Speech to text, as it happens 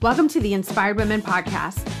Welcome to the Inspired Women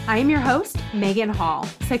Podcast. I am your host, Megan Hall,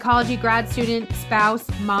 psychology grad student, spouse,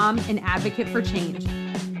 mom, and advocate for change.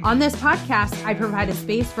 On this podcast, I provide a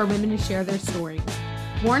space for women to share their stories.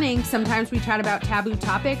 Warning, sometimes we chat about taboo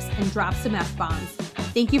topics and drop some F-bombs.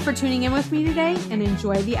 Thank you for tuning in with me today and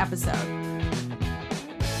enjoy the episode.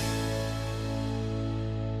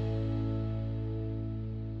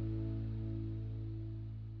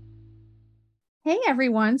 Hey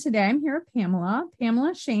everyone, today I'm here with Pamela.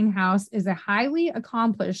 Pamela Shainhouse is a highly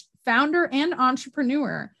accomplished founder and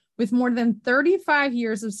entrepreneur with more than 35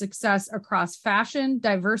 years of success across fashion,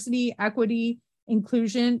 diversity, equity,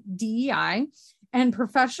 inclusion, DEI, and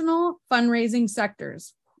professional fundraising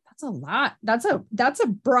sectors. That's a lot. That's a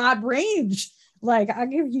broad range. Like, I'll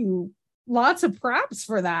give you lots of props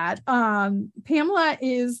for that. Pamela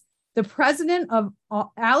is the president of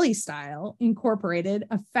Allie Style Incorporated,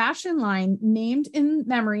 a fashion line named in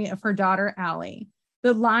memory of her daughter, Allie.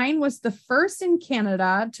 The line was the first in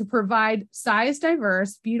Canada to provide size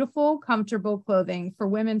diverse, beautiful, comfortable clothing for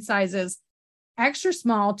women's sizes extra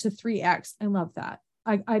small to 3X. I love that.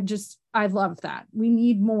 I love that. We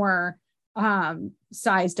need more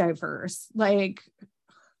size diverse. Like,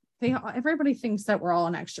 everybody thinks that we're all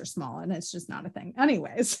an extra small, and it's just not a thing.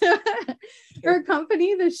 Anyways, her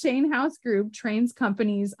company, the Shainhouse Group, trains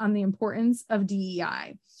companies on the importance of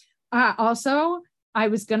DEI. Also, I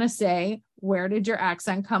was going to say, where did your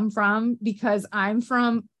accent come from? Because I'm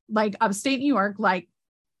from like upstate New York, like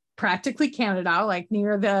practically Canada, like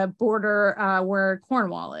near the border where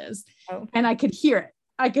Cornwall is. Oh. And I could hear it.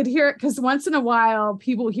 Because once in a while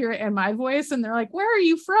people hear it in my voice and they're like, where are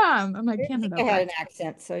you from? I'm like, Canada. I had an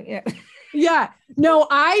accent, so yeah. Yeah. No,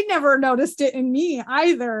 I never noticed it in me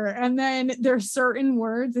either. And then there's certain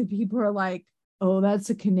words that people are like, oh,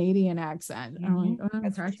 that's a Canadian accent. Mm-hmm. I'm like, oh,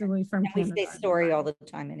 I'm practically from Canada. We say story all the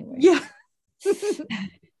time anyway. Yeah.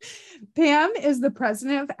 Pam is the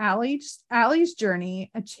president of Allie's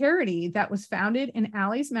Journey, a charity that was founded in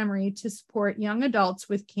Allie's memory to support young adults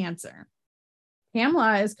with cancer.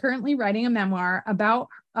 Pamela is currently writing a memoir about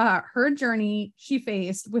her journey she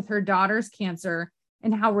faced with her daughter's cancer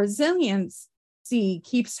and how resiliency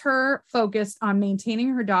keeps her focused on maintaining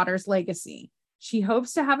her daughter's legacy. She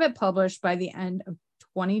hopes to have it published by the end of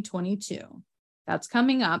 2022. That's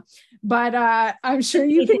coming up, but I'm sure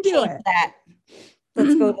you can do it.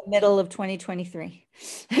 Let's go to the middle of 2023.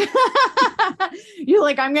 You're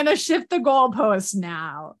like, I'm going to shift the goalpost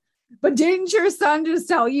now. But didn't your son just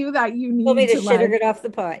tell you that you need to shit or get off the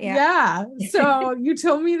pot? Yeah. So you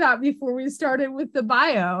told me that before we started with the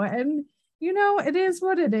bio, and it is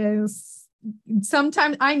what it is.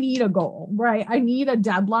 Sometimes I need a goal, right? I need a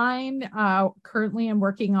deadline. Currently I'm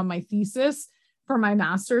working on my thesis for my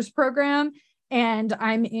master's program, and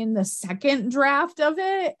I'm in the second draft of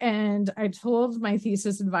it. And I told my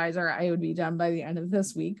thesis advisor I would be done by the end of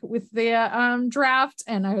this week with the draft.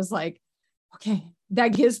 And I was like, okay, that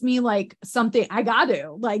gives me like something I gotta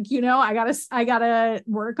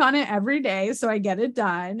work on it every day so I get it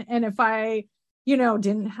done. And if I,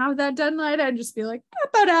 didn't have that deadline, I'd just be like,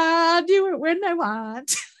 do it when I want.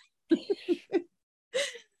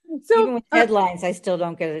 So even with deadlines, I still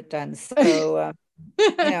don't get it done. So,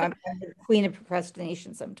 I'm the queen of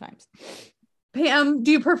procrastination sometimes. Pam,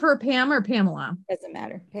 do you prefer Pam or Pamela? Doesn't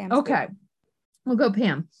matter. Pam's okay. Good. We'll go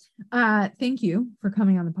Pam. Thank you for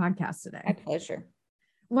coming on the podcast today. My pleasure.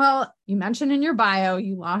 Well, you mentioned in your bio,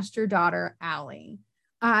 you lost your daughter, Allie.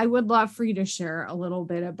 I would love for you to share a little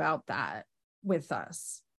bit about that with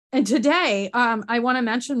us. And today, I want to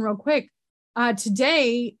mention real quick,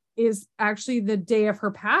 today is actually the day of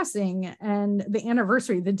her passing and the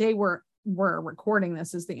anniversary. The day we're recording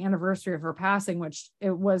this is the anniversary of her passing, which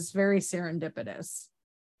it was very serendipitous.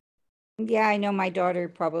 Yeah, I know my daughter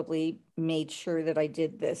probably made sure that I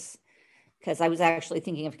did this, because I was actually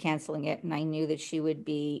thinking of canceling it, and I knew that she would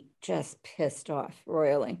be just pissed off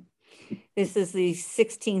royally. This is the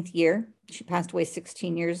 16th year. She passed away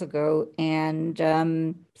 16 years ago,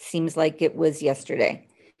 and seems like it was yesterday.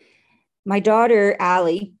 My daughter,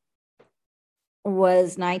 Allie,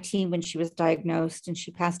 was 19 when she was diagnosed, and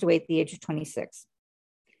she passed away at the age of 26.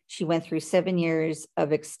 She went through 7 years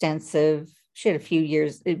of extensive, she had a few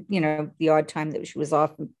years, the odd time that she was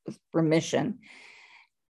off with remission,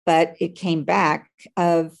 but it came back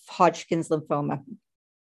of Hodgkin's lymphoma,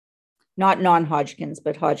 not non-Hodgkin's,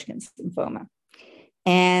 but Hodgkin's lymphoma.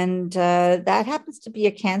 And that happens to be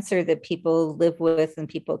a cancer that people live with and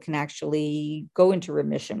people can actually go into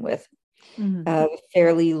remission with. Mm-hmm. A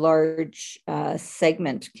fairly large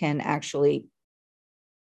segment can actually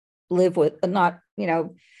live with, not, I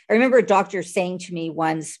remember a doctor saying to me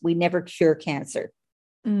once, we never cure cancer.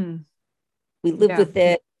 Mm. We live with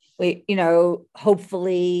it.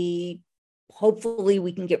 hopefully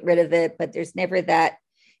we can get rid of it, but there's never that,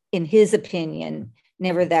 in his opinion,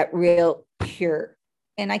 never that real cure.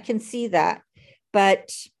 And I can see that.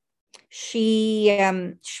 But she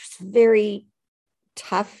was very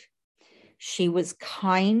tough. She was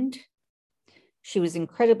kind. She was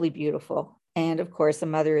incredibly beautiful. And of course, a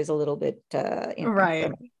mother is a little bit,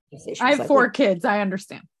 right. I have 4 kids. I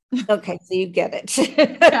understand. Okay, so you get it.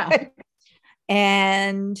 Yeah.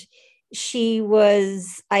 And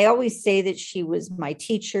I always say that she was my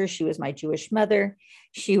teacher. She was my Jewish mother.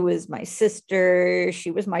 She was my sister.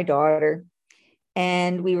 She was my daughter.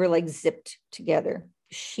 And we were like zipped together.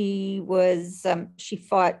 She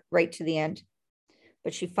fought right to the end,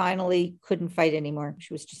 but she finally couldn't fight anymore.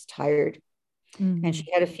 She was just tired. Mm-hmm. And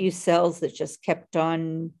she had a few cells that just kept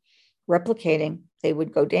on replicating. They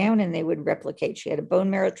would go down and they would replicate. She had a bone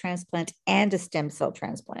marrow transplant and a stem cell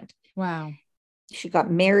transplant. Wow. She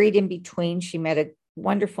got married in between. She met a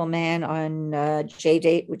wonderful man on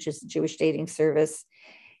JDate, which is a Jewish dating service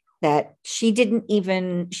that she didn't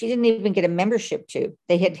even get a membership to.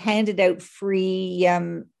 They had handed out free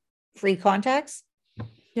contacts.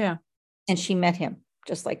 Yeah. And she met him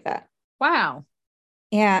just like that. Wow.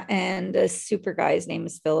 Yeah. And a super guy, his name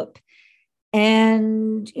is Philip.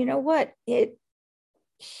 And you know what?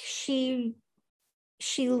 She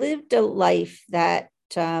lived a life that,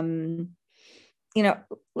 let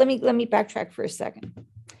me backtrack for a second.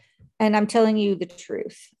 And I'm telling you the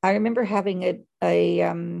truth. I remember having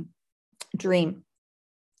a dream,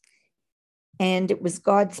 and it was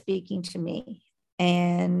God speaking to me,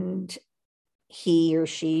 and he or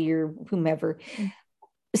she or whomever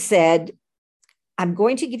said, I'm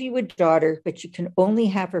going to give you a daughter, but you can only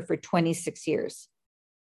have her for 26 years.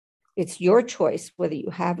 It's your choice whether you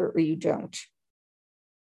have her or you don't.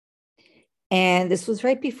 And this was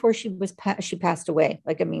right before she passed away.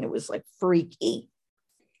 It was like freaky.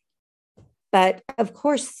 But of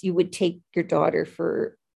course, you would take your daughter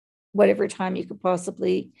for whatever time you could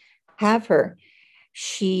possibly have her.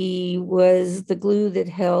 She was the glue that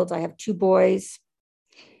held. I have 2 boys,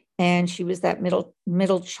 and she was that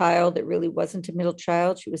middle child that really wasn't a middle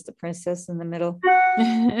child. She was the princess in the middle.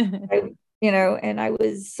 And I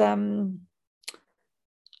was,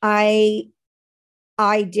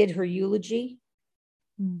 I did her eulogy,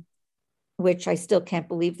 which I still can't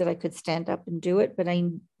believe that I could stand up and do it, but I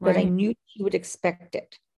knew she would expect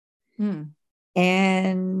it.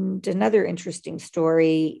 And another interesting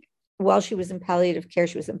story, while she was in palliative care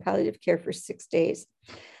for 6 days.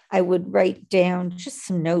 I would write down just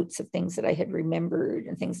some notes of things that I had remembered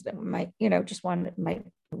and things that might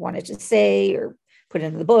wanted to say or put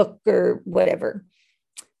into the book or whatever.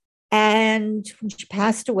 And when she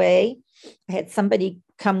passed away, I had somebody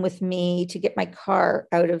come with me to get my car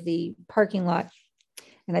out of the parking lot.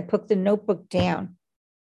 And I put the notebook down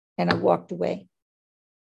and I walked away.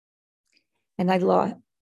 And I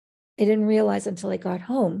didn't realize until I got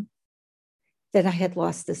home that I had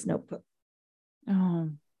lost this notebook. Oh.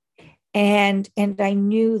 And I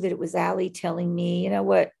knew that it was Allie telling me, you know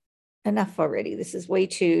what, enough already. This is way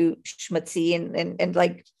too schmutzy and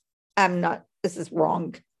like, this is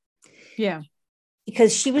wrong. Yeah.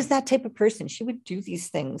 Because she was that type of person. She would do these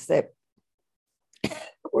things that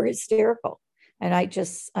were hysterical. And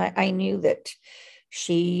I knew that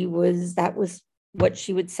that was what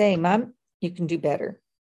she would say, Mom, you can do better.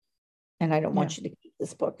 And I don't want you to keep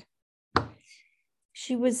this book.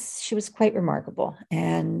 She was quite remarkable.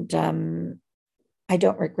 And I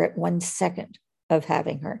don't regret 1 second of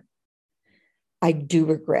having her. I do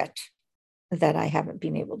regret that I haven't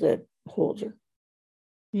been able to hold her.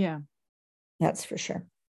 Yeah. That's for sure.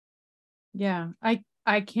 Yeah.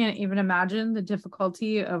 I can't even imagine the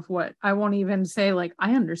difficulty of what I won't even say, like,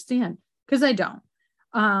 I understand, because I don't.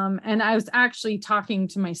 And I was actually talking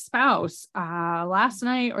to my spouse last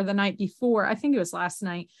night or the night before, I think it was last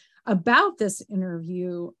night, about this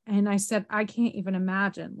interview. And I said, I can't even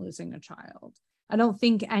imagine losing a child. I don't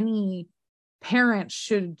think any parent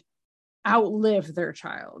should outlive their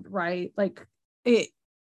child, right? Like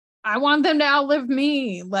I want them to outlive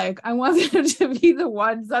me. Like, I want them to be the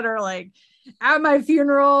ones that are like at my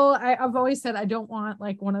funeral. I've always said, I don't want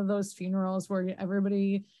like one of those funerals where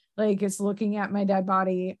everybody like is looking at my dead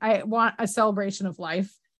body. I want a celebration of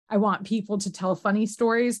life. I want people to tell funny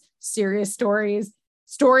stories, serious stories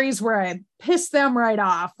where I piss them right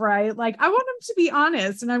off, right? Like, I want them to be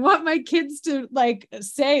honest, and I want my kids to like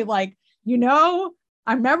say, like, I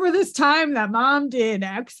remember this time that Mom did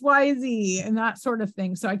XYZ and that sort of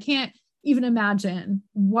thing. So I can't even imagine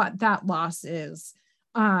what that loss is.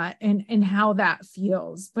 and how that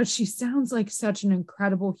feels. But she sounds like such an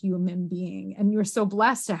incredible human being, and you're so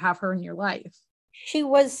blessed to have her in your life. She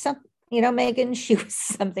was Megan, she was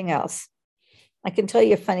something else. I can tell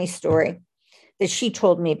you a funny story that she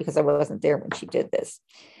told me because I wasn't there when she did this.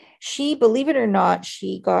 She, believe it or not,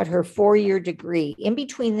 she got her 4-year degree. In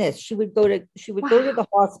between this, she would go to the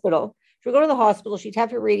hospital. She would go to the hospital, she'd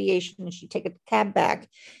have her radiation, and she'd take a cab back,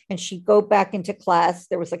 and she'd go back into class.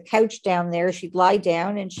 There was a couch down there. She'd lie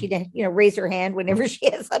down, and she'd, raise her hand whenever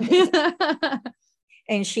she had something.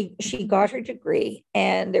 And she got her degree.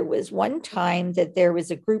 And there was one time that there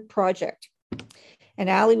was a group project, and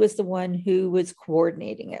Allie was the one who was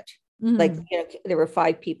coordinating it. Like, there were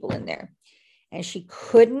 5 people in there, and she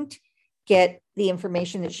couldn't get the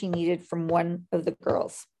information that she needed from one of the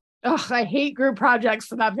girls. Oh, I hate group projects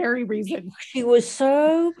for that very reason. She was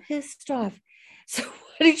so pissed off. So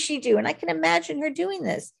what did she do? And I can imagine her doing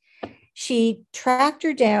this. She tracked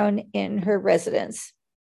her down in her residence.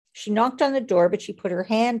 She knocked on the door, but she put her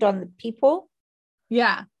hand on the people.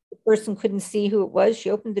 Yeah. The person couldn't see who it was.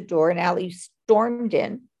 She opened the door, and Allie stormed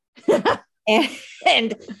in.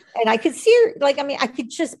 and I could see her, I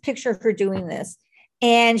could just picture her doing this.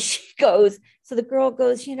 And she goes, so the girl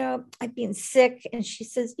goes, I've been sick. And she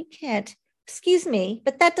says, you can't, excuse me,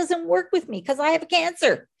 but that doesn't work with me because I have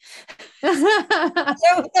cancer.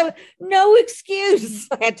 so no excuse.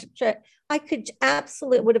 I had to try. I could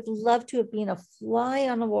absolutely would have loved to have been a fly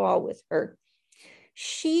on the wall with her.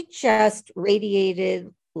 She just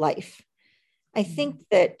radiated life. I think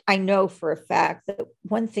that I know for a fact that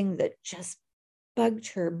one thing that just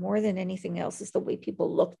bugged her more than anything else is the way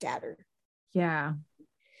people looked at her. Yeah.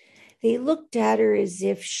 They looked at her as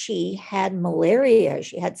if she had malaria.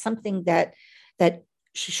 She had something that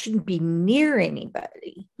she shouldn't be near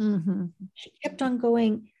anybody. Mm-hmm. She kept on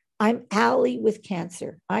going, I'm Allie with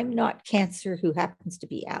cancer. I'm not cancer who happens to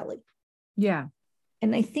be Allie. Yeah.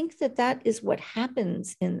 And I think that is what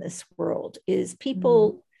happens in this world is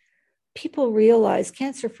people realize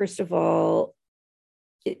cancer, first of all,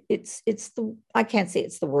 I can't say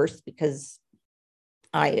it's the worst because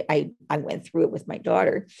I went through it with my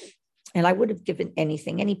daughter, and I would have given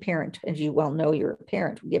anything. Any parent, as you well know, you're a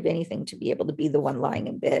parent, would give anything to be able to be the one lying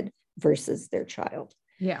in bed versus their child.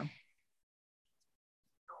 Yeah.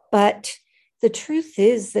 But the truth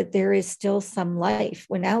is that there is still some life.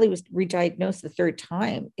 When Allie was re-diagnosed the 3rd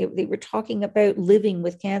time, they were talking about living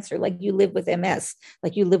with cancer, like you live with MS,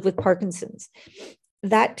 like you live with Parkinson's,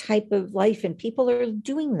 that type of life. And people are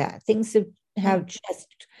doing that. Things have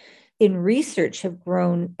just in research have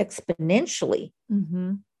grown exponentially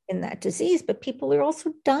in that disease, but people are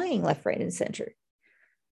also dying left, right, and center.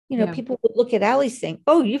 People would look at Allie saying,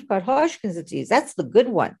 oh, you've got Hodgkin's disease. That's the good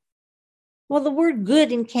one. Well, the word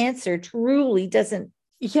good in cancer truly doesn't.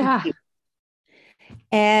 Yeah.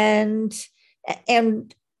 And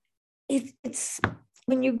it's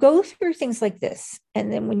when you go through things like this,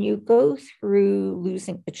 and then when you go through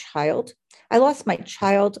losing a child, I lost my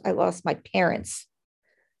child, I lost my parents,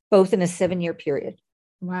 both in a 7-year period.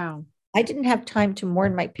 Wow. I didn't have time to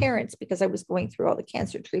mourn my parents because I was going through all the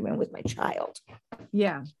cancer treatment with my child.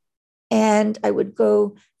 Yeah. And I would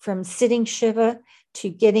go from sitting Shiva to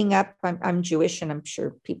getting up. I'm Jewish, and I'm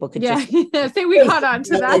sure people could just. Yeah, I think we caught on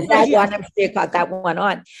to that. One, I'm sure you caught that one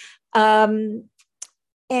on.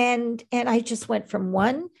 And I just went from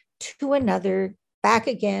one to another, back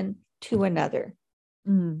again to another.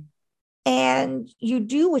 And you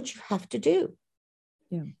do what you have to do.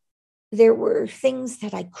 Yeah. There were things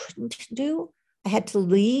that I couldn't do. I had to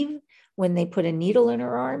leave when they put a needle in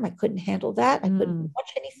her arm. I couldn't handle that. I couldn't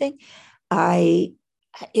watch anything.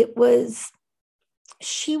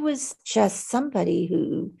 She was just somebody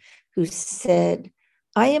who said,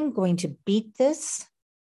 I am going to beat this.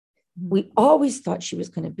 We always thought she was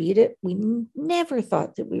going to beat it. We never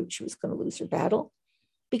thought that she was going to lose her battle,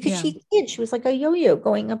 because she did. She was like a yo-yo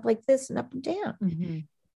going up like this and up and down.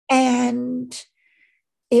 And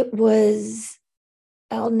it was,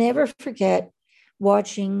 I'll never forget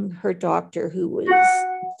watching her doctor, who was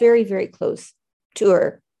very, very close to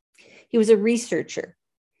her. He was a researcher.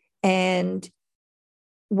 And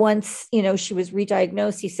once, she was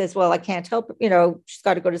re-diagnosed, he says, well, I can't help her. She's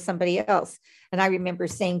got to go to somebody else. And I remember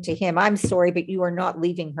saying to him, I'm sorry, but you are not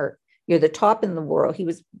leaving her. You're the top in the world. He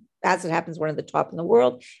was, as it happens, one of the top in the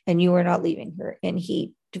world, and you are not leaving her. And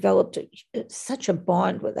he developed such a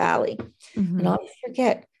bond with Allie. And I'll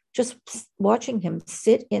forget just watching him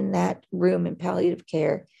sit in that room in palliative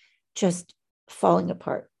care, just falling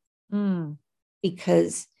apart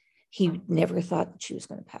because he never thought that she was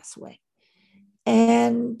going to pass away.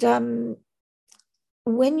 And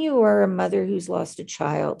when you are a mother who's lost a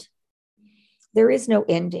child, there is no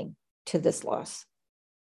ending to this loss.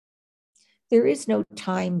 There is no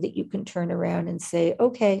time that you can turn around and say,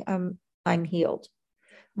 okay, I'm healed.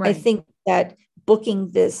 Right. I think that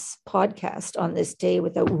booking this podcast on this day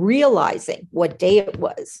without realizing what day it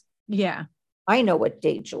was. Yeah. I know what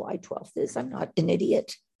day July 12th is. I'm not an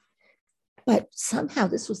idiot. But somehow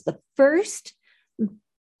this was the first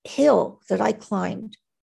hill that I climbed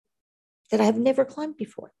that I've never climbed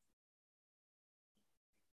before.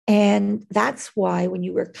 And that's why when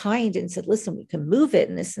you were kind and said, listen, we can move it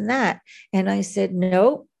and this and that. And I said,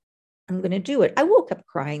 no, I'm going to do it. I woke up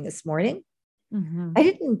crying this morning. Mm-hmm. I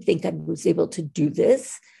didn't think I was able to do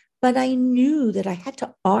this, but I knew that I had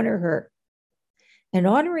to honor her. And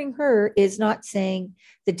honoring her is not saying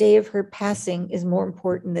the day of her passing is more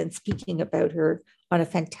important than speaking about her on a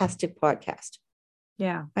fantastic podcast.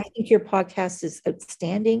 Yeah. I think your podcast is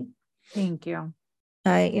outstanding. Thank you.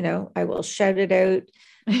 I will shout it out.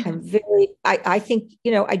 I think,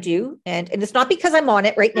 I do. And it's not because I'm on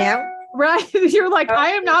it right now. Right. You're like,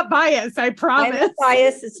 I am not biased. I promise. I'm not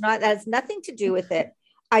biased. That has nothing to do with it.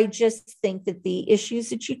 I just think that the issues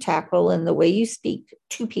that you tackle and the way you speak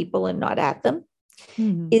to people and not at them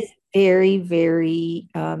is very, very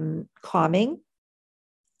calming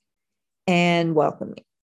and welcoming.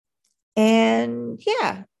 And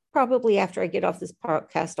yeah, probably after I get off this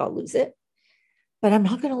podcast, I'll lose it. But I'm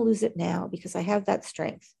not going to lose it now because I have that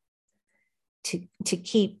strength to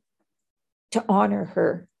honor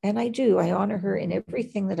her. And I do. I honor her in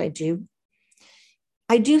everything that I do.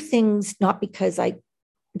 I do things not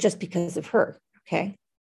just because of her. Okay.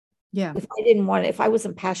 Yeah. If I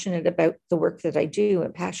wasn't passionate about the work that I do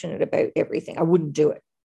and passionate about everything, I wouldn't do it.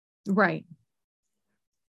 Right.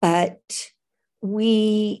 But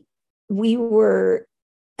we were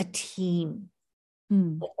a team,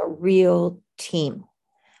 a real team.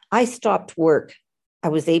 I stopped work. I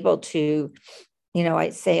was able to,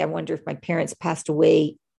 I wonder if my parents passed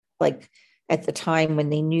away, like at the time when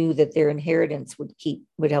they knew that their inheritance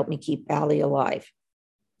would help me keep Allie alive.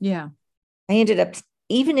 Yeah. I ended up,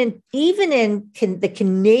 even in the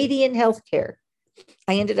Canadian healthcare,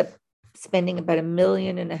 I ended up spending about $1.5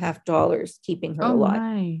 million keeping her alive.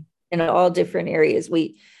 My. In all different areas.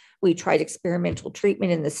 We tried experimental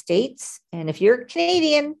treatment in the States. And if you're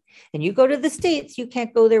Canadian and you go to the States, you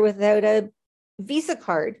can't go there without a Visa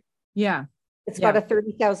card. Yeah. It's got a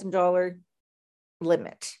 $30,000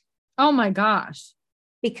 limit. Oh my gosh.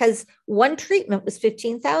 Because one treatment was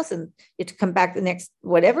 $15,000. You had to come back the next,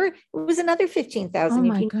 whatever, it was another $15,000. Oh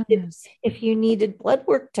my goodness. If you needed blood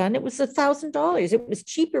work done, it was $1,000. It was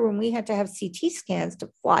cheaper when we had to have CT scans to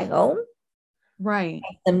fly home. Right.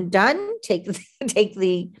 Get them done, take the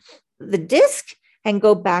disc and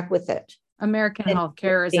go back with it. American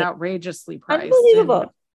healthcare is outrageously priced.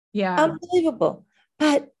 Unbelievable. Yeah. Unbelievable.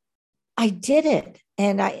 But I did it.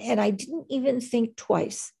 And I didn't even think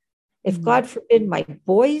twice. If God forbid my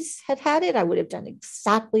boys had it, I would have done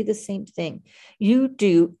exactly the same thing. You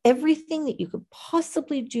do everything that you could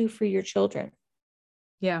possibly do for your children.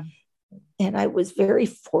 Yeah. And I was very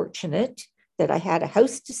fortunate that I had a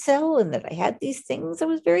house to sell and that I had these things. I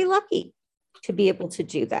was very lucky to be able to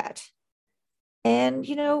do that. And,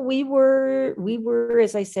 we were,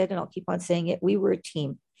 as I said, and I'll keep on saying it, we were a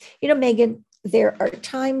team. Megan, there are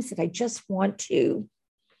times that I just want to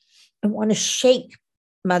shake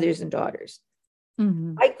mothers and daughters.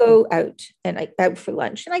 Mm-hmm. I go out for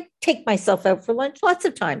lunch and I take myself out for lunch lots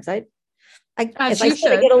of times. I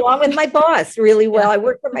get along with my boss really well. Yeah. I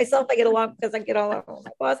work for myself. I get along because I get along with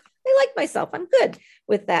my boss. I like myself. I'm good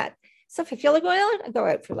with that. So if I feel like going out, I go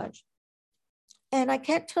out for lunch. And I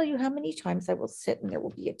can't tell you how many times I will sit and there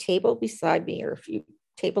will be a table beside me or a few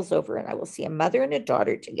tables over, and I will see a mother and a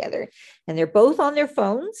daughter together. And they're both on their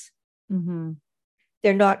phones. Mm-hmm.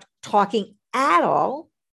 They're not talking at all.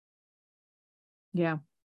 Yeah.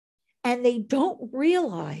 And they don't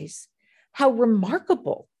realize how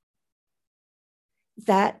remarkable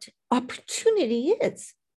that opportunity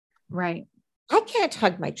is. Right. I can't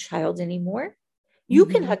hug my child anymore. You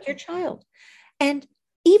can hug your child. And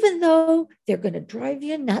even though they're going to drive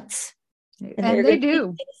you nuts, and they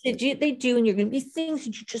do. They do, and you're going to be things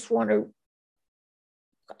that you just want to,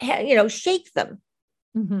 shake them.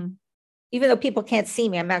 Mm-hmm. Even though people can't see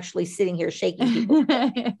me, I'm actually sitting here shaking people.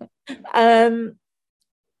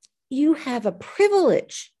 You have a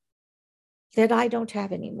privilege that I don't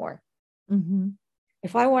have anymore. Mm-hmm.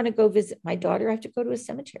 If I want to go visit my daughter, I have to go to a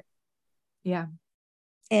cemetery. Yeah.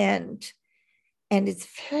 And it's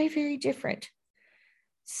very, very different.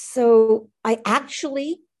 So I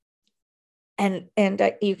actually, and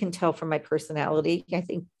you can tell from my personality, I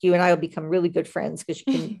think you and I will become really good friends because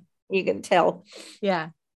you can tell.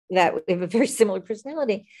 Yeah. that have a very similar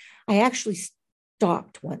personality. I actually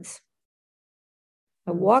stopped once.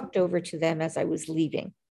 I walked over to them as I was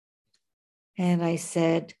leaving. And I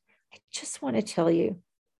said, I just want to tell you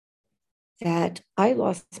that I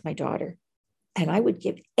lost my daughter, and I would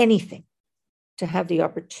give anything to have the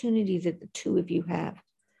opportunity that the two of you have.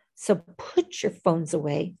 So put your phones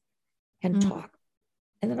away and talk.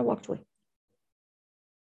 And then I walked away.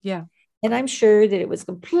 Yeah. And I'm sure that it was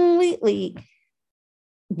completely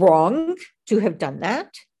wrong to have done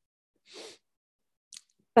that.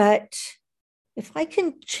 But if I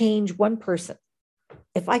can change one person,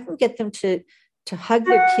 if I can get them to hug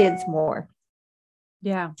their kids more,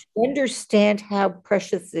 to understand how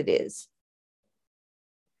precious it is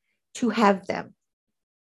to have them,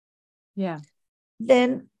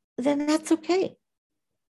 then that's okay.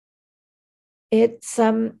 It's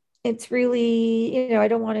really, I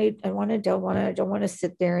don't want to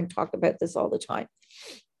sit there and talk about this all the time,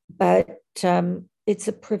 but it's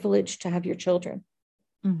a privilege to have your children.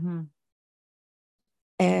 Mm-hmm.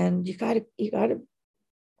 And you got to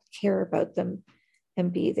care about them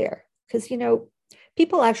and be there. Because,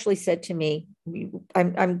 people actually said to me,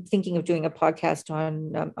 I'm thinking of doing a podcast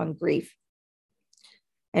on grief.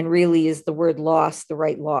 And really, is the word loss the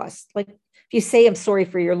right loss? Like, if you say, I'm sorry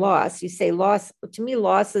for your loss, you say loss. To me,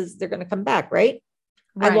 losses, they're going to come back, right?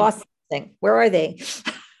 I lost something. Where are they?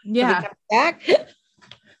 Yeah. Are they coming back?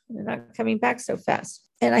 They're not coming back so fast.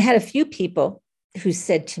 And I had a few people who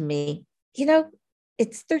said to me,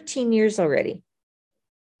 it's 13 years already.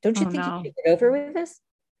 Don't you think you should get over with this?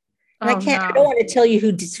 And I don't want to tell you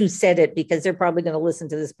who said it, because they're probably going to listen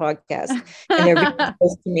to this podcast and they're very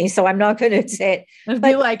close to me. So I'm not going to say it. It'd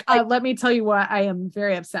be like, let me tell you what, I am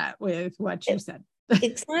very upset with what you said.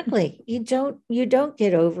 Exactly. You don't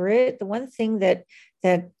get over it. The one thing that,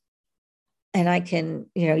 and I can,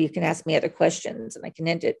 you can ask me other questions, and I can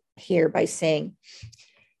end it here by saying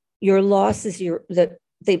your loss is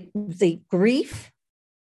the grief.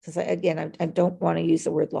 Because again, I don't want to use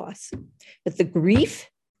the word loss, but the grief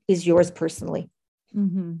is yours personally.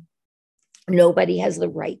 Mm-hmm. Nobody has the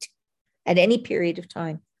right at any period of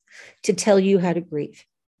time to tell you how to grieve.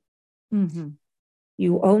 Mm-hmm.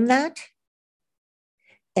 You own that,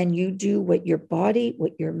 and you do what your body,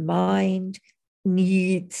 what your mind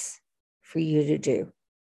needs for you to do.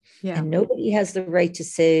 Yeah. And nobody has the right to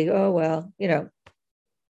say, oh, well,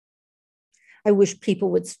 I wish people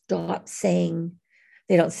would stop saying,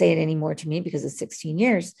 they don't say it anymore to me because it's 16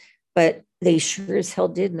 years, but they sure as hell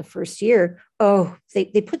did in the first year. Oh, they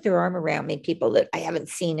put their arm around me, people that I haven't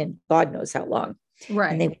seen in God knows how long.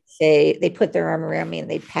 Right. And they would say, they put their arm around me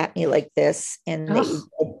and they pat me like this. And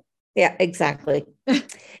yeah, exactly.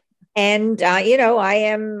 And, I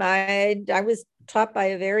was taught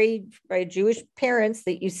by Jewish parents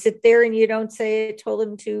that you sit there and you don't say, told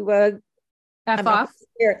them to, F off.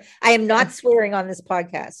 I am not swearing on this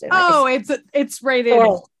podcast. It's rated.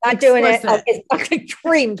 Not explicit. Doing it. It's fucking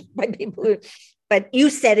creamed by people but you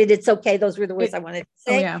said it. It's okay. Those were the words I wanted to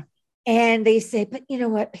say. Oh, yeah. And they say, but you know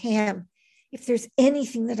what, Pam, if there's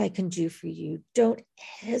anything that I can do for you, don't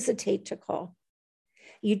hesitate to call.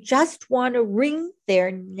 You just want to wring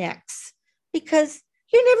their necks, because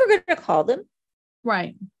you're never going to call them.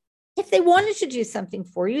 Right. If they wanted to do something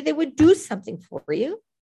for you, they would do something for you.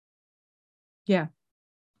 Yeah.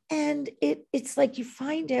 And it's like you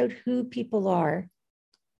find out who people are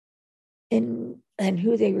and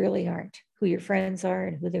who they really aren't, who your friends are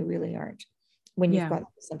and who they really aren't when you've got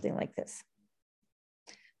something like this.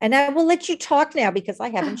 And I will let you talk now, because I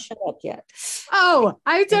haven't shut up yet. Oh,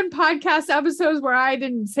 I've done podcast episodes where I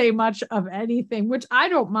didn't say much of anything, which I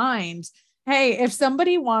don't mind. Hey, if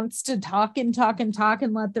somebody wants to talk and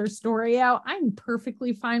let their story out, I'm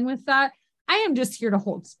perfectly fine with that. I am just here to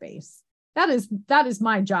hold space. That is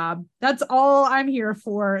my job. That's all I'm here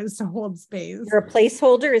for, is to hold space. You're a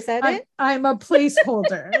placeholder, is that it? I'm a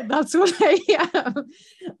placeholder. That's what I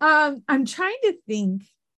am. I'm trying to think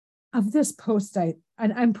of this post.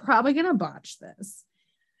 I'm probably going to botch this,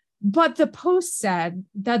 but the post said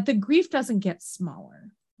that the grief doesn't get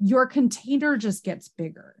smaller. Your container just gets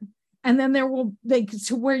bigger. And then there will,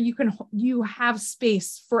 to where you have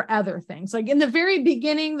space for other things. Like in the very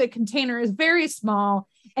beginning, the container is very small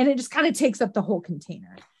and it just kind of takes up the whole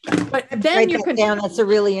container. But then that's a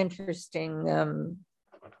really interesting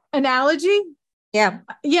analogy. Yeah.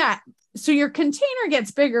 Yeah. So your container gets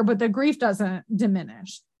bigger, but the grief doesn't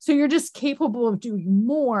diminish. So you're just capable of doing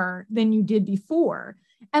more than you did before.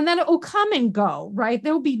 And then it will come and go, right?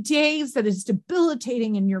 There'll be days that is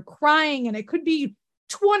debilitating and you're crying, and it could be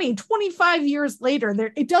 20, 25 years later,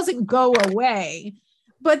 it doesn't go away.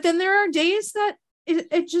 But then there are days that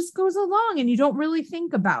it just goes along and you don't really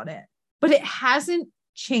think about it, but it hasn't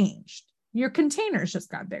changed. Your containers just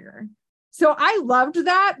got bigger. So I loved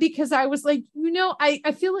that because I was like,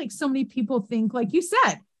 I feel like so many people think, like you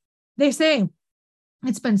said, they say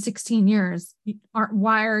it's been 16 years.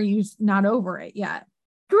 Why are you not over it yet?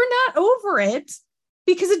 You're not over it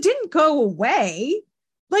because it didn't go away.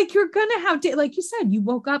 Like you're going to have to, like you said, you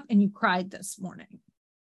woke up and you cried this morning,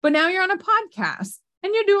 but now you're on a podcast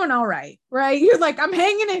and you're doing all right, right? You're like, I'm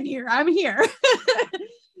hanging in here. I'm here.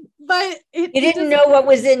 But you didn't know what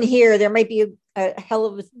was in here. There might be a hell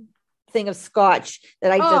of a thing of scotch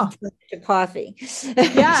that I just turned into coffee.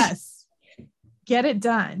 Yes. Get it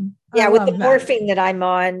done. Yeah, with the morphine that I'm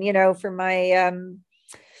on, for my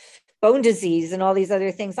bone disease and all these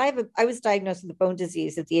other things. I was diagnosed with a bone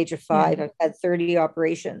disease at the age of 5. Yeah. I've had 30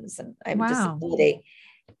 operations and I have a disability.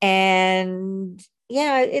 And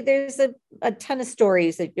yeah, there's a ton of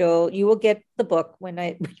stories that you will get the book when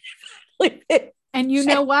I And you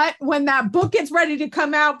know what? When that book gets ready to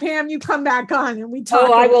come out, Pam, you come back on and we talk.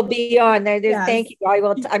 Oh, I will be on there. Yes. Thank you. I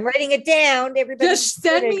will. I'm writing it down. Everybody just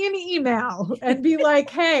send me an email and be like,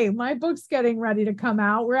 hey, my book's getting ready to come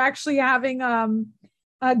out. We're actually having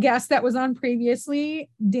a guest that was on previously,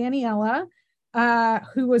 Daniela,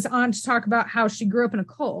 who was on to talk about how she grew up in a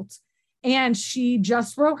cult. And she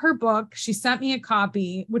just wrote her book. She sent me a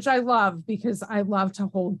copy, which I love because I love to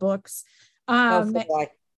hold books.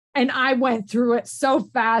 And I went through it so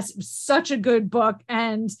fast. It was such a good book.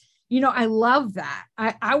 And, I love that.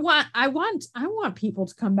 I want people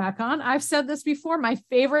to come back on. I've said this before. My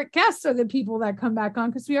favorite guests are the people that come back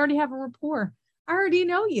on because we already have a rapport. I already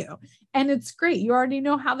know you. And it's great. You already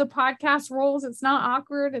know how the podcast rolls. It's not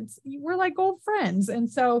awkward. We're like old friends. And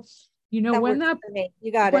so, when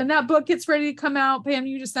that book gets ready to come out, Pam,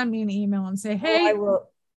 you just send me an email and say, hey,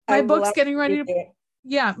 my book's getting ready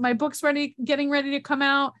to, my book's getting ready to come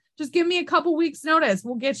out. Just give me a couple weeks notice.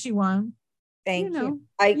 We'll get you one. Thank you.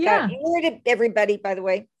 You heard it, everybody, by the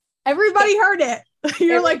way. Everybody heard it.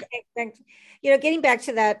 You're like, getting back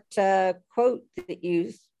to that quote that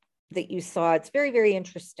you saw, it's very, very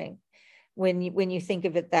interesting when you think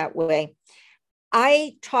of it that way.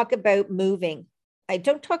 I talk about moving. I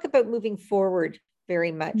don't talk about moving forward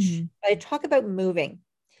very much. Mm-hmm. I talk about moving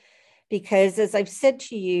because, as I've said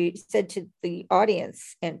to the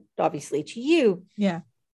audience, and obviously to you,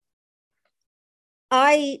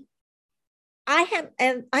 I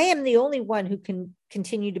am the only one who can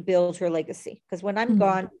continue to build her legacy, because when I'm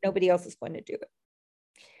gone, nobody else is going to do it.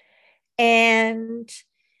 And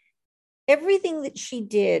everything that she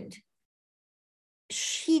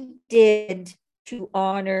did to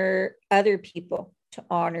honor other people, to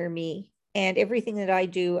honor me, and everything that I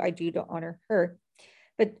do to honor her.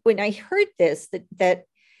 But when I heard this, that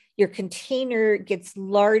your container gets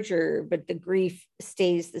larger, but the grief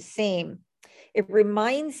stays the same, it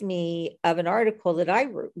reminds me of an article that I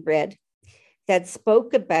read that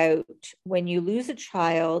spoke about when you lose a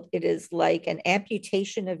child, it is like an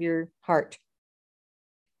amputation of your heart.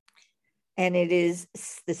 And it is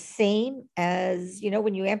the same as,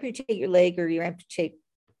 when you amputate your leg or you amputate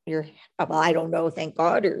I don't know, thank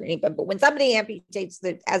God, or anything, but when somebody amputates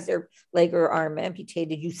has their leg or arm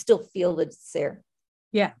amputated, you still feel that it's there.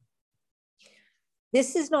 Yeah.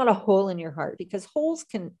 This is not a hole in your heart, because holes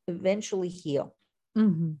can eventually heal.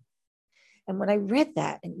 Mm-hmm. And when I read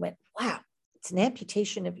that and went, wow, it's an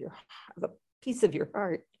amputation of a piece of your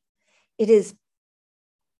heart. It is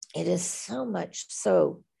so much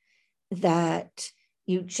so that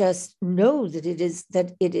you just know that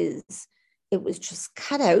it was just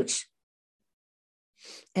cut out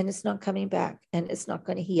and it's not coming back and it's not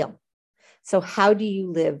going to heal. So how do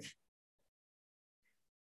you live?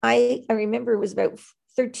 I remember it was about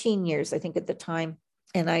 13 years, I think, at the time.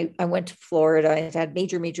 And I went to Florida. I had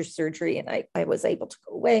major surgery, and I was able to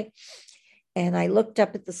go away. And I looked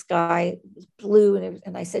up at the sky, it was blue.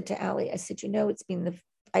 And I said to Allie, I said,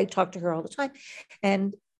 I talk to her all the time.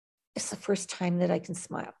 And it's the first time that I can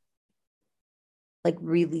smile. Like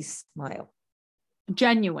really smile.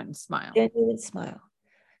 Genuine smile.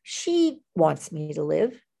 She wants me to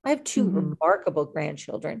live. I have 2 remarkable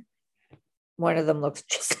grandchildren. One of them looks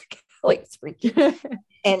just like it's freaky.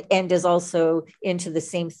 and is also into the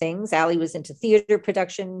same things. Allie was into theater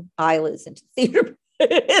production. Isla's into theater.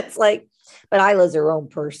 It's like, but Isla's her own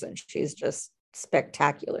person. She's just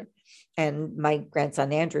spectacular. And my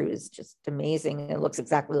grandson, Andrew, is just amazing and looks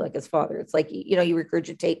exactly like his father. It's like, you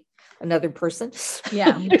regurgitate another person.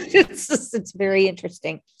 Yeah. It's very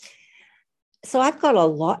interesting. So I've got a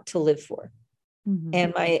lot to live for.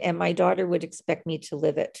 Mm-hmm. And my daughter would expect me to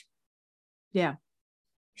live it. Yeah.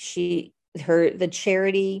 She the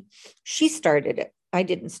charity, she started it. I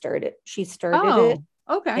didn't start it. She started it.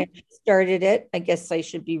 Oh, okay. And she started it. I guess I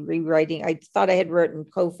should be rewriting. I thought I had written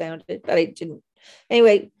co-founded, but I didn't.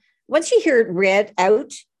 Anyway, once you hear it read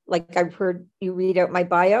out, like I've heard you read out my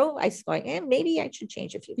bio, I was going, maybe I should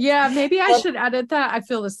change a few things. Yeah, maybe I should edit that. I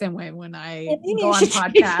feel the same way when I go on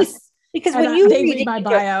podcasts. Because when you read my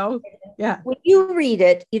bio, when you read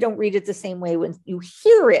it, you don't read it the same way. When you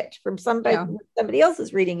hear it from somebody, somebody else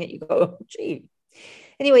is reading it, you go, oh, gee.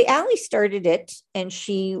 Anyway, Allie started it, and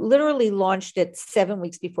she literally launched it 7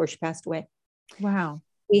 weeks before she passed away. Wow.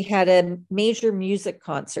 We had a major music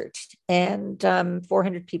concert and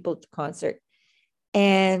 400 people at the concert.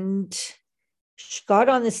 And she got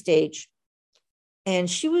on the stage, and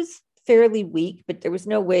she was fairly weak, but there was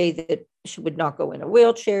no way that she would not go in a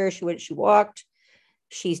wheelchair. She walked.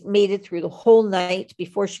 She made it through the whole night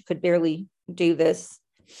before she could barely do this.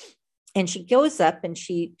 And she goes up and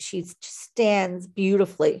she stands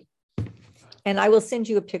beautifully. And I will send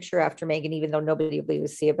you a picture after, Megan, even though nobody will be able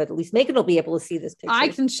to see it, but at least Megan will be able to see this picture. I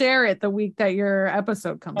can share it the week that your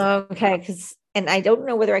episode comes out. Okay, and I don't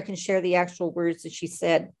know whether I can share the actual words that she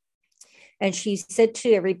said. And she said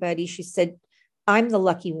to everybody, she said, I'm the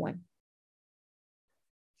lucky one.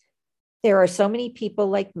 There are so many people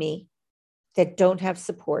like me that don't have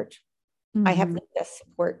support. Mm-hmm. I have the best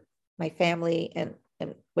support. My family and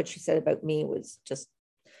what she said about me was just,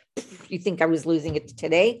 you think I was losing it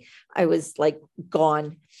today? I was like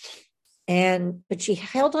gone. But she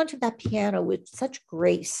held onto that piano with such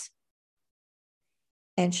grace.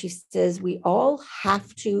 And she says, we all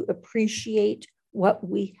have to appreciate what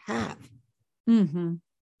we have. Mm-hmm.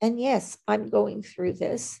 And yes, I'm going through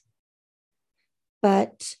this,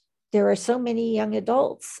 but there are so many young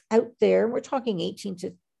adults out there. We're talking 18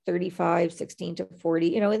 to 35, 16 to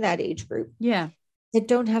 40, in that age group. Yeah. That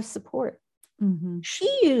don't have support. Mm-hmm.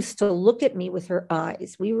 She used to look at me with her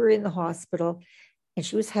eyes. We were in the hospital and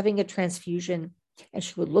she was having a transfusion, and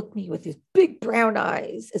she would look at me with these big brown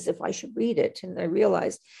eyes as if I should read it. And I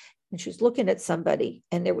realized, and she was looking at somebody,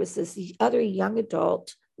 and there was this other young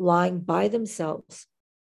adult lying by themselves.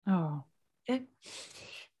 Oh. Okay.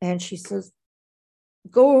 And she says,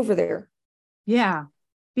 go over there. Yeah.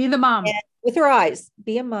 Be the mom. And with her eyes,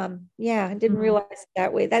 be a mom. Yeah. I didn't realize it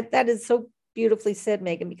that way. That is so beautifully said,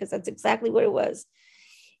 Megan, because that's exactly what it was.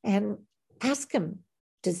 And ask him,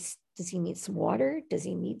 does he need some water? Does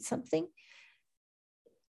he need something?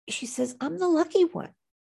 She says, I'm the lucky one.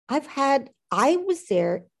 I was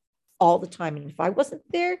there all the time. And if I wasn't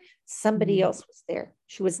there, somebody else was there.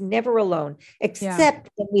 She was never alone, except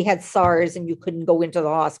when we had SARS and you couldn't go into the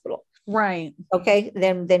hospital. Right. Okay.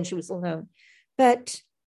 Then she was alone, but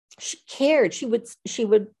she cared. She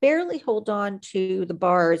would barely hold on to the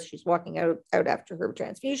bars. She's walking out after her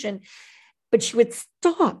transfusion, but she would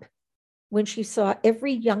stop when she saw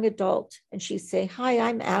every young adult, and she'd say, hi,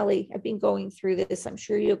 I'm Allie. I've been going through this. I'm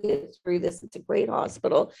sure you'll get through this. It's a great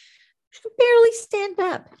hospital. She could barely stand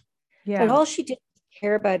up. Yeah. But all she did was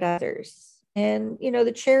care about others. And,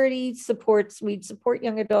 the charity we support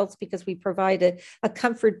young adults because we provide a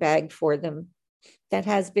comfort bag for them that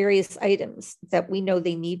has various items that we know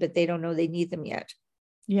they need, but they don't know they need them yet.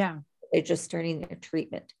 Yeah. They're just starting their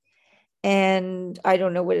treatment. And I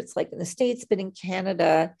don't know what it's like in the States, but in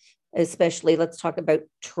Canada, especially, let's talk about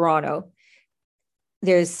Toronto.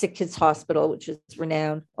 There's Sick Kids Hospital, which is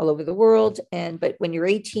renowned all over the world. But when you're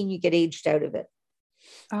 18, you get aged out of it.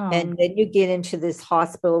 Oh. And then you get into this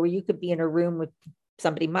hospital where you could be in a room with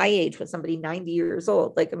somebody my age, with somebody 90 years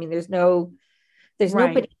old. there's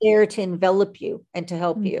nobody there to envelop you and to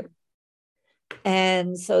help you.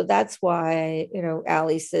 And so that's why,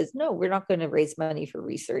 Allie says, no, we're not going to raise money for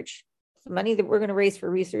research. The money that we're going to raise for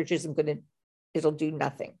research it'll do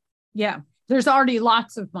nothing. Yeah. There's already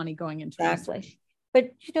lots of money going into exactly. research.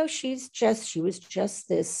 But, she was just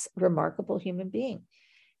this remarkable human being.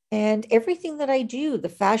 And everything that I do, the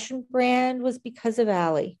fashion brand, was because of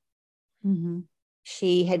Allie. Mm-hmm.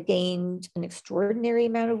 She had gained an extraordinary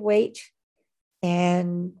amount of weight,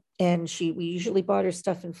 and we usually bought her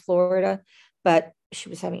stuff in Florida, but she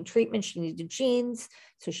was having treatment. She needed jeans.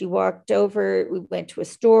 So she walked over. We went to a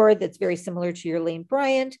store that's very similar to your Lane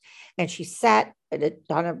Bryant, and she sat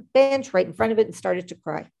on a bench right in front of it and started to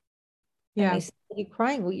cry. Yeah. And I said, are you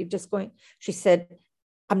crying? Well, you're just going. She said,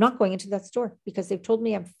 I'm not going into that store because they've told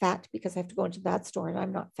me I'm fat because I have to go into that store, and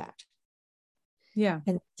I'm not fat. Yeah.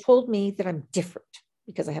 And they told me that I'm different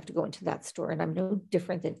because I have to go into that store, and I'm no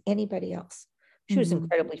different than anybody else. She was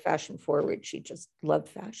incredibly fashion forward. She just loved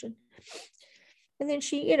fashion. And then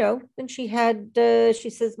she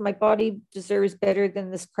says, my body deserves better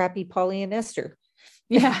than this crappy polyester.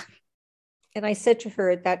 Yeah. And I said to her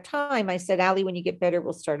at that time, I said, Allie, when you get better,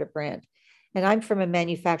 we'll start a brand. And I'm from a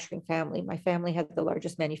manufacturing family. My family had the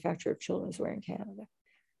largest manufacturer of children's wear in Canada. Wow.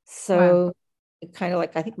 So it kind of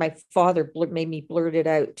like, I think my father made me blurt it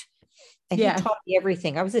out. And he Yeah. taught me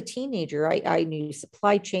everything. I was a teenager. I knew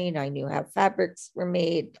supply chain. I knew how fabrics were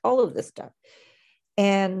made, all of this stuff.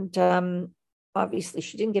 And obviously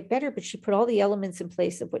she didn't get better, but she put all the elements in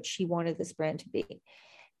place of what she wanted this brand to be.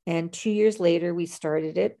 And 2 years later, we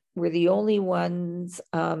started it. We're the only ones,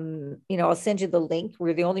 I'll send you the link.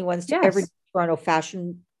 We're the only ones to ever do Toronto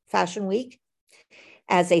Fashion Week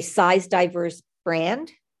as a size diverse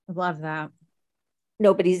brand. I love that.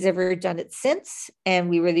 Nobody's ever done it since. And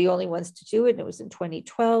we were the only ones to do it. And it was in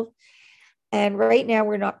 2012. And right now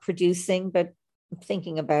we're not producing, but I'm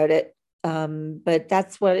thinking about it. But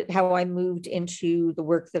that's how I moved into the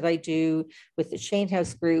work that I do with the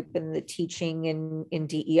Shainhouse group and the teaching in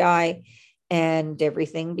DEI and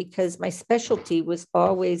everything, because my specialty was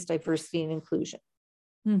always diversity and inclusion.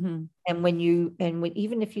 Mm-hmm. And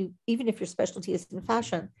even if your specialty is in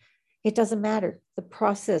fashion, it doesn't matter. The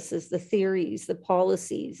processes, the theories, the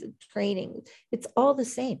policies, the training, it's all the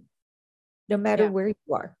same, no matter where you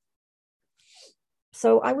are.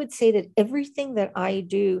 So I would say that everything that I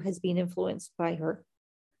do has been influenced by her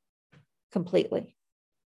completely.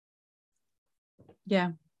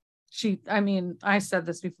 Yeah. I said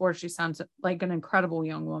this before, she sounds like an incredible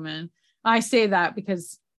young woman. I say that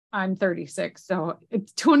because I'm 36. So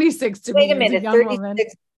it's 26 to me as a young woman.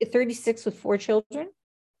 36 with 4 children?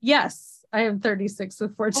 Yes, I am 36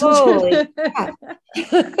 with 4 children.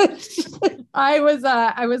 I was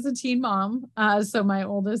a teen mom. So my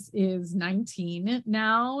oldest is 19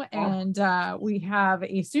 now. And we have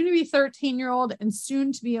a soon to be 13-year-old and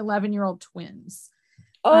soon to be 11-year-old twins.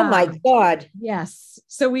 Oh my God. Yes.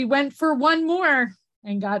 So we went for one more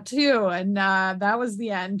and got 2. And that was the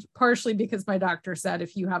end, partially because my doctor said,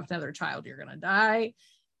 if you have another child, you're going to die.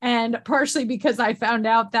 And partially because I found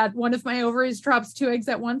out that one of my ovaries drops 2 eggs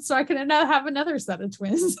at once, so I can have another set of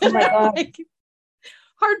twins. Oh my God.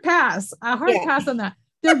 Hard pass on that.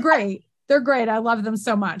 They're great. They're great. I love them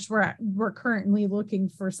so much. We're currently looking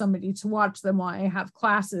for somebody to watch them while I have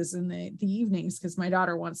classes in the evenings, because my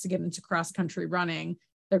daughter wants to get into cross country running.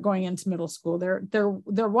 They're going into middle school. They're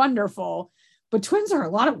wonderful, but twins are a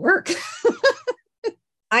lot of work.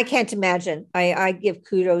 I can't imagine. I give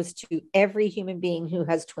kudos to every human being who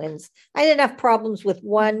has twins. I had enough problems with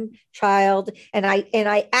one child, and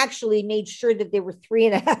I actually made sure that they were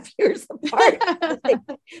 3.5 years apart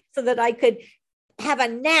so that I could have a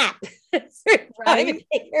nap. Right.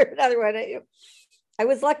 Another one. I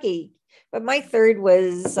was lucky, but my third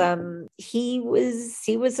was he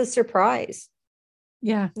was a surprise.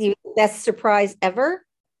 Yeah, he was the best surprise ever.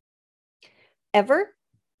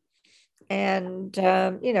 And,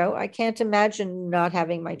 I can't imagine not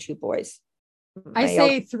having my 2 boys. I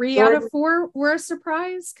say 3 out of 4 were a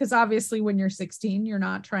surprise, because obviously when you're 16, you're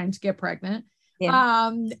not trying to get pregnant.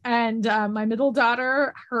 Yeah. And my middle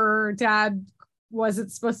daughter, her dad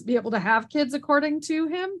wasn't supposed to be able to have kids, according to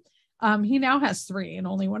him. He now has 3, and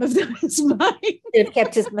only one of them is mine. Should have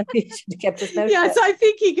kept his mouth. Yes, I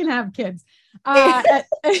think he can have kids.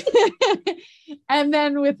 And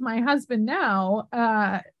then with my husband now,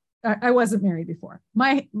 I wasn't married before.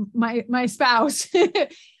 My spouse,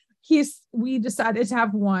 we decided to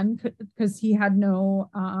have one because he had no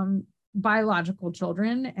biological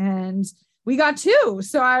children, and we got 2.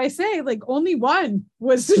 So I say, like, only one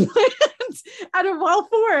was planned out of all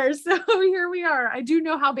 4. So here we are. I do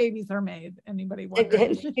know how babies are made. Anybody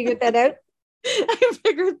wondering? Figured that out? I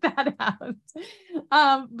figured that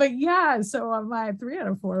out. But yeah, so my 3 out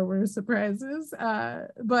of 4 were surprises.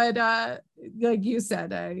 But like you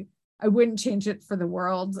said, I wouldn't change it for the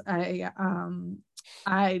world. I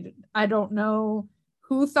don't know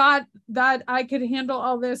who thought that I could handle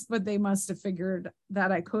all this, but they must have figured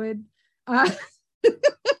that I could.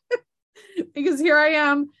 Because here I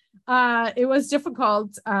am. It was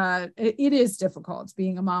difficult. It is difficult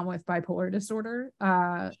being a mom with bipolar disorder,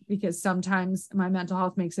 because sometimes my mental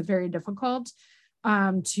health makes it very difficult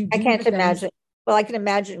to do I can't imagine. Well, I can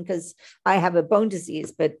imagine because I have a bone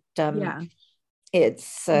disease, but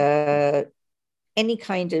it's any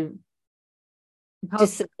kind of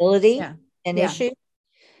disability and issue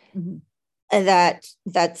that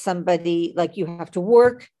somebody, like, you have to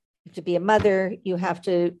work, you have to be a mother, you have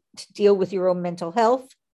to deal with your own mental health.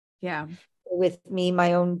 Yeah. With me,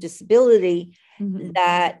 my own disability,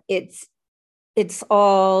 that it's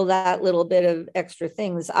all that little bit of extra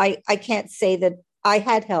things. I can't say that I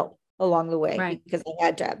had help along the way, because I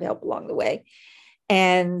had to have help along the way.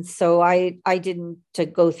 And so I didn't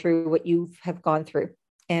go through what you have gone through.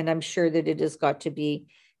 And I'm sure that it has got to be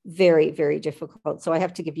very, very difficult. So I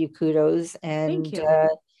have to give you kudos. Thank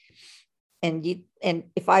And you. and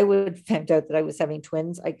if I would have found out that I was having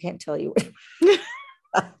twins, I can't tell you.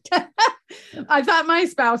 I thought my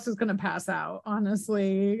spouse was going to pass out,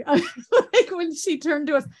 honestly. Like when she turned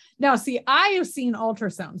to us. Now, see, I have seen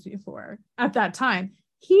ultrasounds before at that time.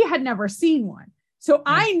 He had never seen one. So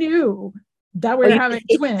I knew that we were having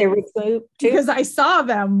twins because I saw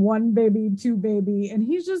them, one baby, two baby. And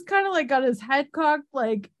he's just kind of like got his head cocked,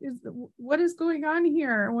 like, what is going on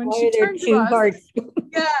here? When she turned to us,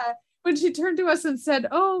 yeah. When she turned to us and said,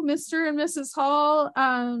 "Oh, Mr. and Mrs. Hall,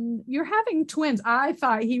 you're having twins," I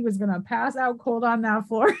thought he was going to pass out cold on that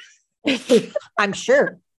floor. I'm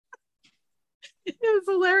sure. It was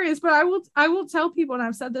hilarious, but I will tell people, and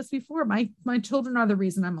I've said this before, my children are the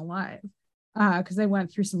reason I'm alive, because they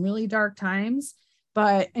went through some really dark times.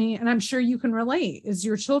 But and I'm sure you can relate, is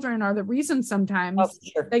your children are the reason sometimes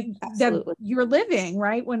that you're living,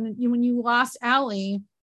 right? When you lost Allie,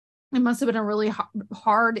 it must have been a really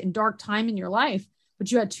hard and dark time in your life, but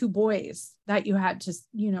you had two boys that you had to,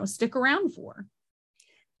 stick around for.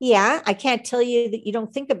 Yeah. I can't tell you that you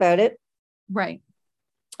don't think about it. Right.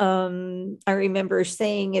 I remember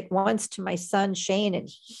saying it once to my son, Shane, and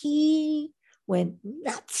he went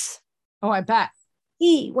nuts. Oh, I bet.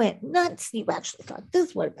 He went nuts. You actually thought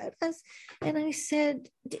this, what about us? And I said,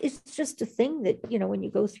 it's just a thing that, when you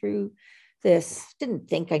go through this, didn't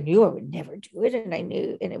think I knew I would never do it. And I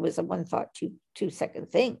knew, and it was a one thought, two second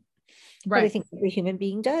thing. Right. But I think every human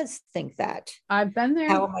being does think that. I've been there.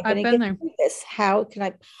 How am I going to get through this? How can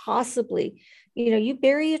I possibly, you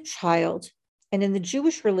bury a child, and in the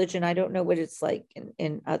Jewish religion, I don't know what it's like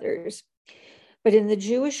in others, but in the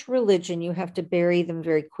Jewish religion, you have to bury them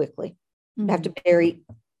very quickly. You have to bury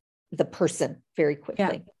the person very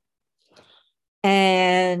quickly. Yeah.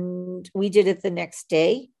 And we did it the next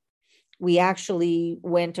day. We actually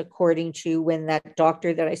went according to when that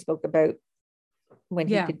doctor that I spoke about, when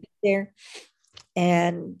he could be there.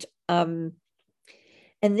 And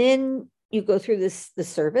then you go through the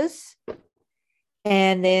service,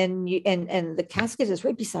 and then and the casket is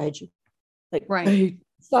right beside you, like right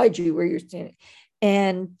beside you where you're standing.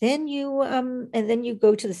 And then you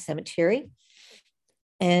go to the cemetery,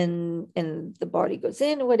 and the body goes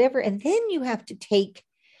in or whatever. And then you have to take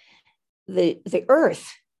the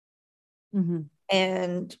earth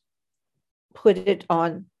and put it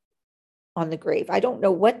on the grave. I don't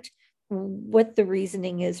know what the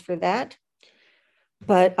reasoning is for that,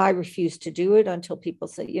 but I refused to do it until people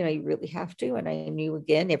said, you really have to. And I knew,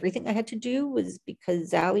 again, everything I had to do was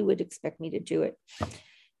because Allie would expect me to do it.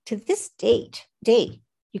 To this day,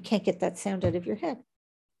 you can't get that sound out of your head.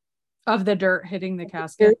 Of the dirt hitting the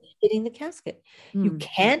casket? Hitting the casket. You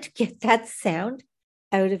can't get that sound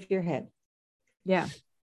out of your head. Yeah.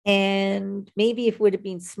 And maybe it would have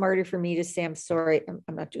been smarter for me to say, I'm sorry,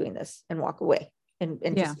 I'm not doing this, and walk away and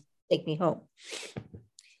just take me home.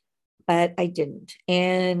 But I didn't.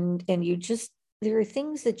 And there are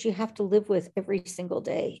things that you have to live with every single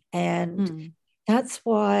day. And that's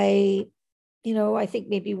why, I think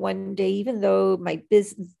maybe one day, even though my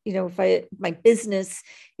business, my business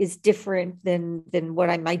is different than what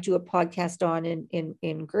I might do a podcast on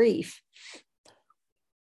in grief,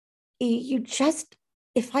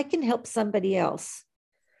 if I can help somebody else,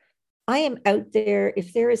 I am out there.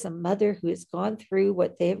 If there is a mother who has gone through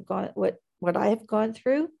what I have gone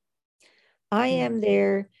through, I am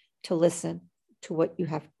there to listen to what you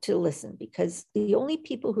have to listen, because the only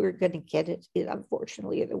people who are going to get it,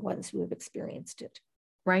 unfortunately, are the ones who have experienced it.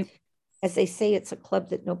 Right. As they say, it's a club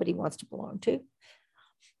that nobody wants to belong to.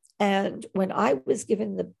 And when I was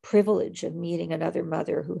given the privilege of meeting another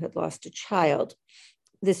mother who had lost a child,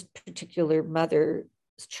 this particular mother's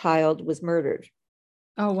child was murdered.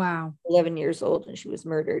 Oh, wow. 11 years old, and she was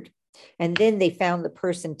murdered. And then they found the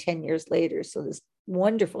person 10 years later. So this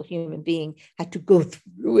wonderful human being had to go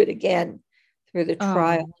through it again, through the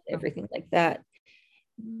trial and everything like that.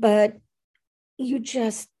 But when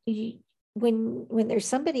there's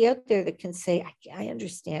somebody out there that can say, I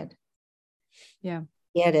understand. Yeah.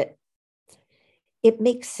 Get it. It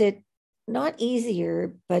makes it not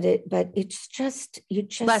easier, but it's just,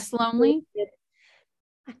 less lonely.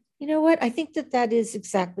 You know what? I think that is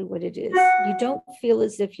exactly what it is. You don't feel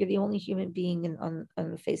as if you're the only human being on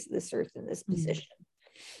the face of this earth in this position.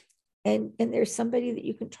 And there's somebody that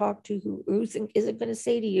you can talk to who isn't going to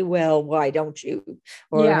say to you, well, why don't you?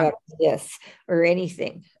 Or this or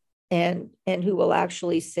anything. And who will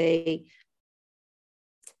actually say,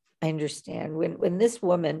 I understand. When this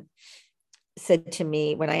woman said to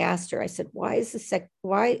me, when I asked her, I said, why is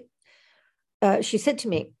she said to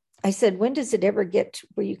me, I said, when does it ever get to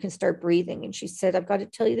where you can start breathing? And she said, I've got to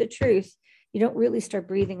tell you the truth. You don't really start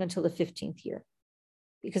breathing until the 15th year,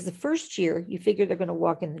 because the first year you figure they're going to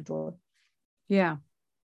walk in the door. Yeah.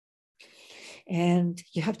 And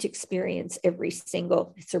you have to experience every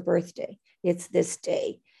single, it's their birthday, it's this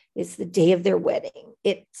day, it's the day of their wedding,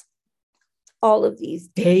 it's all of these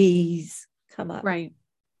days come up. Right.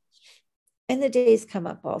 And the days come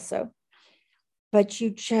up also. But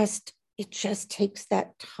it just takes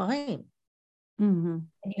that time. Mm-hmm.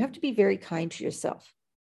 And you have to be very kind to yourself.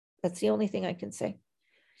 That's the only thing I can say.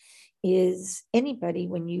 Is anybody,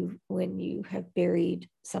 when you have buried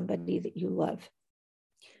somebody that you love,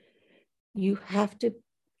 you have to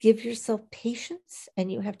give yourself patience,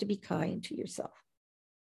 and you have to be kind to yourself.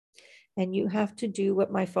 And you have to do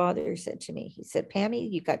what my father said to me. He said,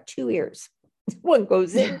 Pammy, you got two ears. One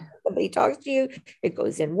goes in, somebody talks to you, it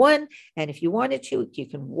goes in one. And if you wanted to, you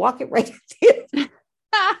can walk it right in.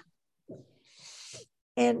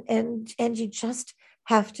 and you just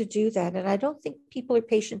have to do that. And I don't think people are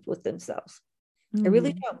patient with themselves. I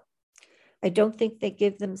really don't. I don't think they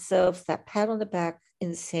give themselves that pat on the back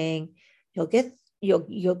in saying,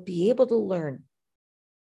 you'll be able to learn.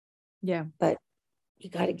 Yeah. But you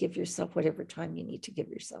got to give yourself whatever time you need to give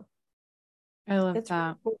yourself. I love That's that.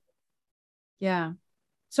 really cool. Yeah.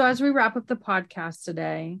 So as we wrap up the podcast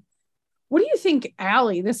today, what do you think,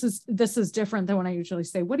 Allie, this is different than what I usually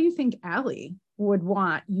say. What do you think Allie would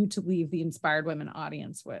want you to leave the Inspired Women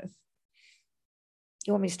audience with?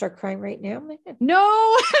 You want me to start crying right now?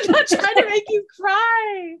 No, I'm not trying to make you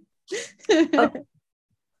cry.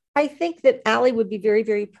 I think that Allie would be very,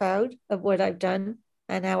 very proud of what I've done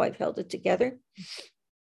and how I've held it together.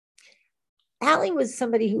 Allie was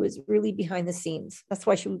somebody who was really behind the scenes. That's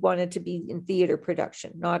why she wanted to be in theater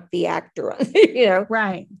production, not the actor,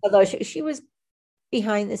 Right. Although she was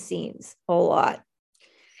behind the scenes a lot.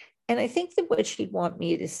 And I think that what she'd want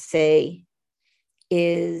me to say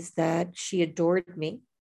is that she adored me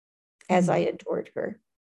as I adored her.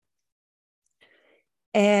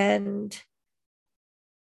 And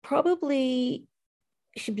probably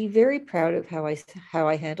should be very proud of how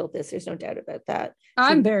I handled this. There's no doubt about that.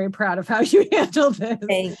 I'm very proud of how you handled this.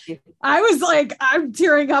 Thank you. I was like, I'm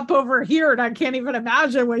tearing up over here, and I can't even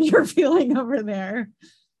imagine what you're feeling over there.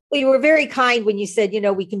 Well, you were very kind when you said,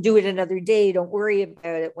 we can do it another day. Don't worry about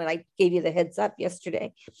it, when I gave you the heads up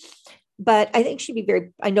yesterday. But I think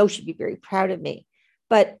I know she'd be very proud of me.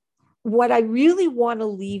 But what I really want to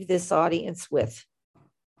leave this audience with,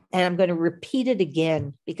 and I'm going to repeat it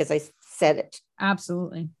again because I said it.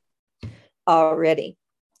 Absolutely. Already.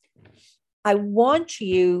 I want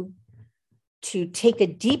you to take a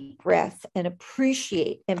deep breath and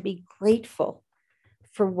appreciate and be grateful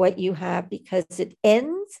for what you have, because it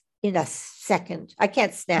ends in a second. I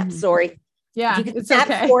can't snap. Sorry. Yeah, you can it's snap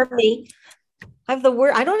okay. for me. I have the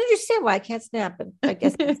word. I don't understand why I can't snap. And I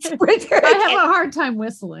guess I have a hard time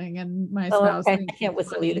whistling, and my spouse I can't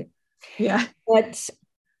whistle funny. either. Yeah. But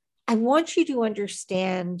I want you to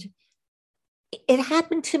understand, it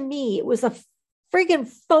happened to me. It was a friggin'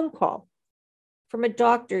 phone call from a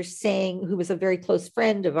doctor who was a very close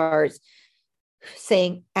friend of ours,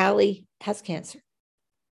 saying Allie has cancer.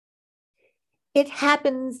 It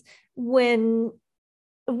happens when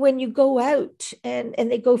you go out and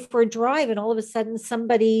they go for a drive, and all of a sudden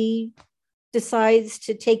somebody decides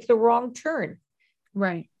to take the wrong turn.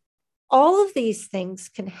 Right. All of these things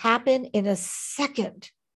can happen in a second.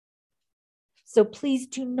 So please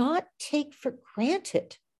do not take for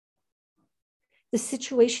granted the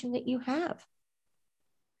situation that you have.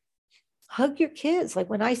 Hug your kids. Like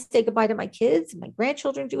when I say goodbye to my kids, my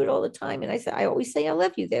grandchildren do it all the time. And I always say, I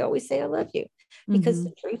love you. They always say, I love you. Because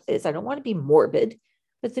the truth is, I don't want to be morbid,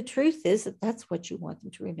 but the truth is that that's what you want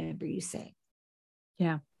them to remember you saying.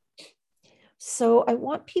 Yeah. So I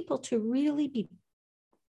want people to really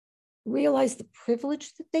realize the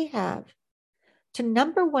privilege that they have to,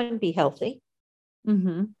 number one, be healthy.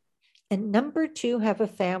 And number two, have a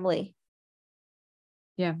family.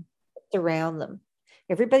 Yeah. Around them.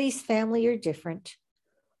 Everybody's family are different,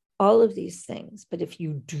 all of these things. But if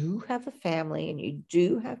you do have a family and you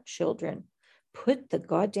do have children, put the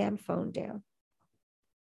goddamn phone down.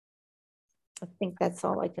 I think that's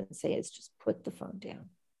all I can say, is just put the phone down.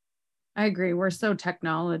 I agree. We're so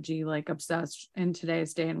technology obsessed in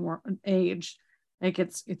today's day and age. Like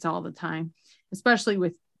it's all the time, especially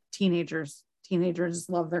with teenagers. Teenagers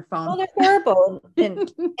love their phone. Oh, they're horrible.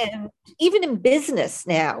 and even in business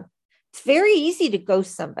now, it's very easy to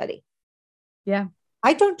ghost somebody. Yeah.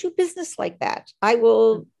 I don't do business like that. I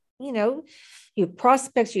will, you have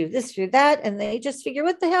prospects, you have this, you have that, and they just figure,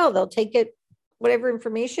 what the hell? They'll take it, whatever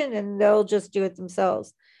information, and they'll just do it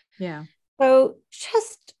themselves. Yeah. So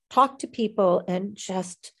just talk to people and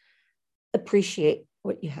just appreciate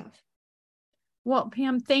what you have. Well,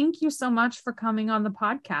 Pam, thank you so much for coming on the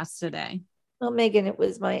podcast today. Well, Megan, it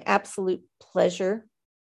was my absolute pleasure.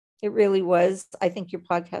 It really was. I think your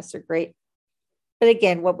podcasts are great. But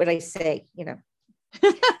again, what would I say?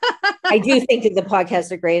 I do think that the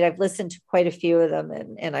podcasts are great. I've listened to quite a few of them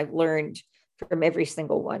and I've learned from every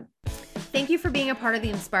single one. Thank you for being a part of the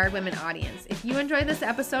Inspired Women audience. If you enjoyed this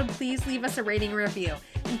episode, please leave us a rating and review.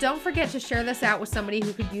 And don't forget to share this out with somebody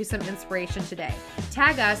who could use some inspiration today.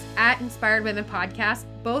 Tag us at Inspired Women Podcast,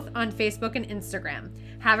 both on Facebook and Instagram.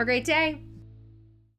 Have a great day.